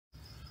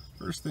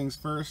first things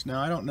first.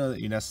 Now I don't know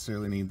that you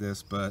necessarily need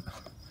this, but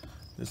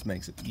this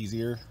makes it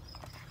easier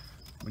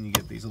when you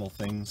get these little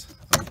things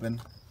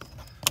open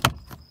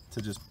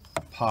to just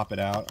pop it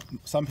out.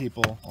 Some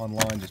people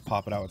online just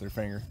pop it out with their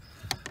finger.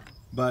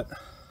 But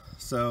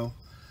so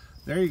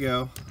there you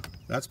go.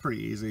 That's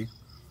pretty easy.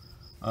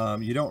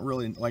 You don't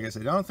really, like I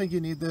said, I don't think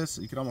you need this.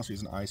 You could almost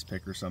use an ice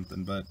pick or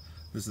something, but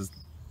this is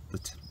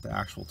the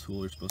actual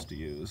tool you're supposed to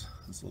use.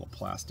 This little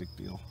plastic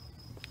deal.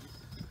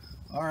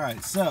 All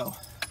right, so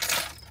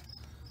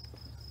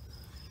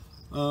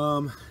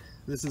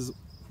this is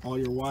all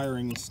your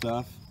wiring and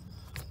stuff.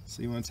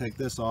 So you want to take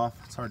this off.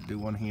 It's hard to do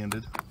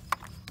one-handed.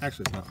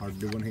 Actually, it's not hard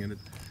to do one-handed.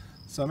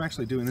 So I'm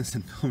actually doing this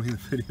and filming the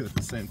video at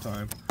the same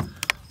time.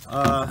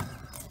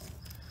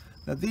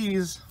 Now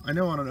these, I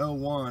know on an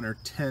 01 are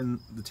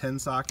the 10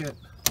 socket.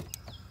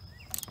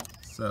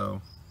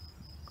 So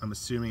I'm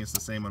assuming it's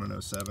the same on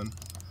an 07.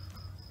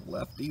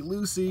 Lefty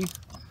loosey.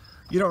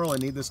 You don't really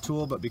need this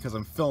tool, but because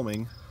I'm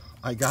filming,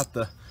 I got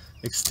the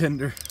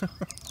extender.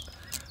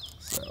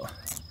 So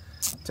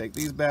take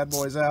these bad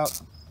boys out.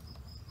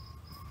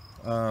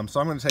 So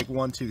I'm going to take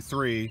 1, 2,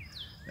 3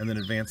 and then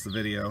advance the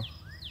video.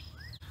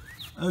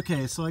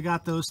 Okay, so I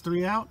got those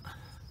 3 out.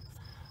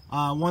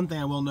 One thing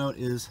I will note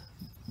is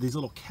these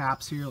little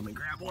caps here. Let me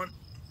grab one.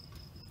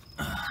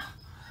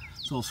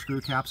 These little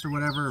screw caps or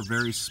whatever are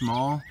very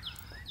small.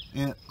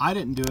 And I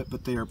didn't do it,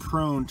 but they are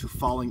prone to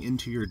falling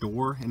into your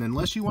door. And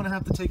unless you want to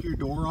have to take your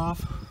door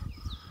off,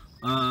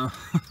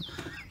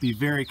 be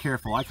very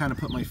careful. I kind of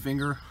put my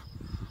finger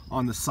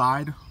on the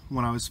side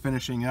when I was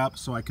finishing up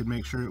so I could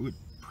make sure it would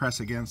press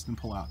against and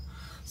pull out.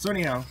 So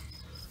anyhow,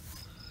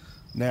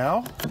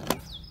 now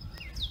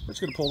we're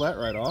just going to pull that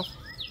right off.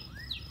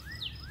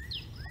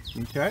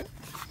 Okay.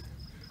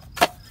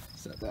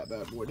 Set that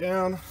bad boy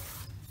down.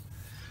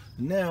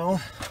 Now,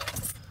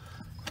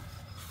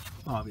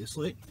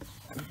 obviously,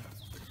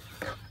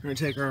 we're going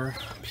to take our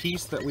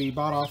piece that we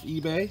bought off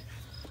eBay.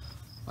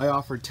 I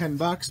offered 10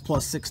 bucks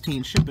plus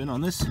 16 shipping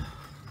on this.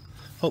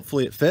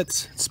 Hopefully it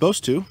fits. It's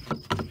supposed to.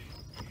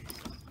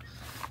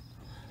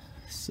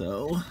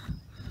 So,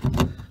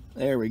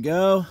 there we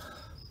go.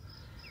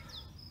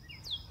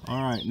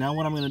 Alright, now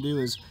what I'm going to do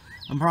is,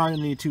 I'm probably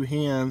going to need 2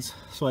 hands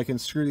so I can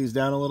screw these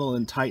down a little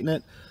and tighten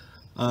it.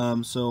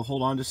 So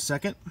hold on just a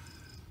second.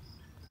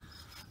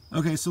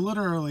 Okay, so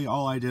literally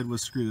all I did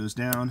was screw those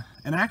down.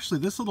 And actually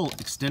this little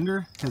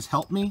extender has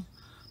helped me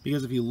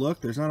because if you look,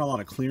 there's not a lot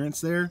of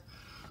clearance there.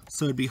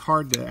 So it'd be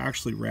hard to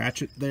actually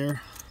ratchet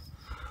there.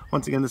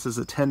 Once again, this is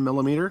a 10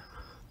 millimeter.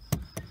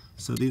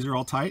 So these are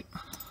all tight.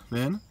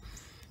 Then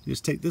you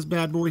just take this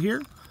bad boy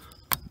here.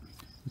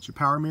 It's your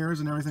power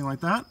mirrors and everything like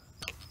that.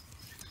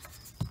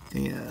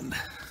 And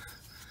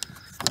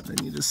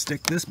then you just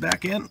stick this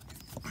back in.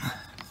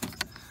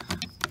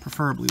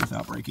 Preferably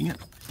without breaking it.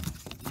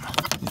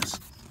 Yes.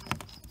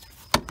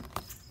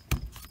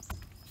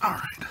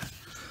 Alright.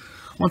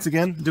 Once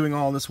again, doing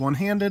all this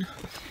one-handed.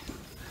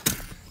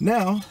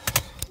 Now,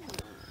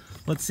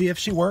 let's see if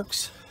she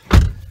works.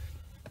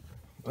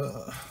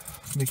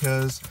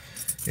 Because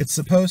it's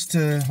supposed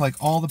to, like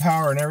all the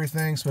power and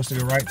everything, supposed to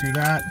go right through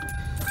that.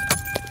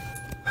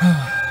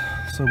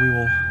 So we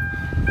will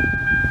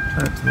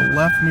turn it to the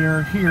left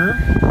mirror here.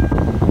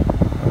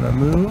 I'm going to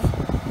move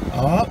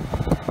up.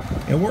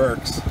 It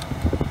works.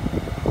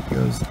 It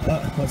goes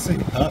up, let's see,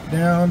 up,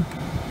 down,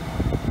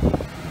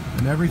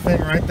 and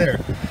everything right there.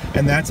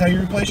 And that's how you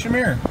replace your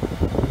mirror.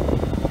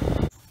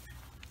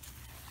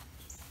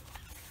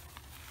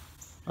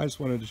 I just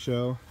wanted to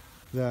show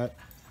that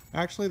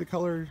actually the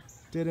color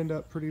did end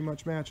up pretty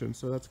much matching,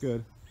 so that's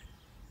good.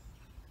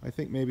 I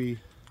think maybe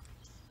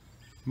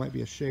might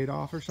be a shade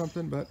off or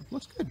something, but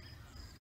looks good.